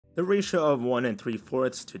The ratio of 1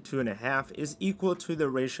 3/4 to 2.5 is equal to the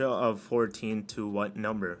ratio of 14 to what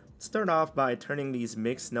number? Start off by turning these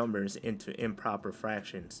mixed numbers into improper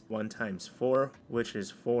fractions. 1 times 4, which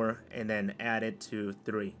is 4, and then add it to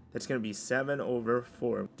 3. That's going to be 7 over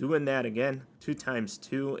 4. Doing that again, 2 times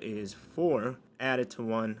 2 is 4, add it to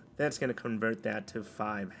 1. That's going to convert that to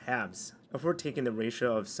 5 halves. If we're taking the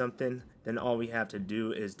ratio of something, then all we have to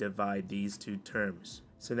do is divide these two terms.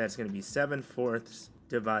 So that's going to be 7/4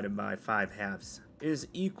 divided by 5 halves is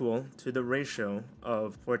equal to the ratio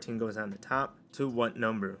of 14 goes on the top to what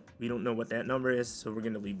number? We don't know what that number is, so we're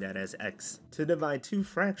going to leave that as x. To divide two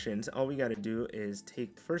fractions, all we got to do is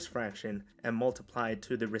take the first fraction and multiply it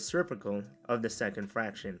to the reciprocal of the second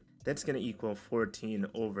fraction. That's going to equal 14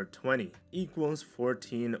 over 20 equals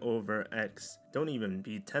 14 over x. Don't even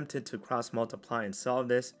be tempted to cross multiply and solve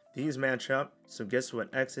this. These match up, so guess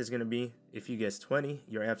what x is going to be? If you guess 20,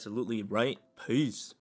 you're absolutely right. Peace.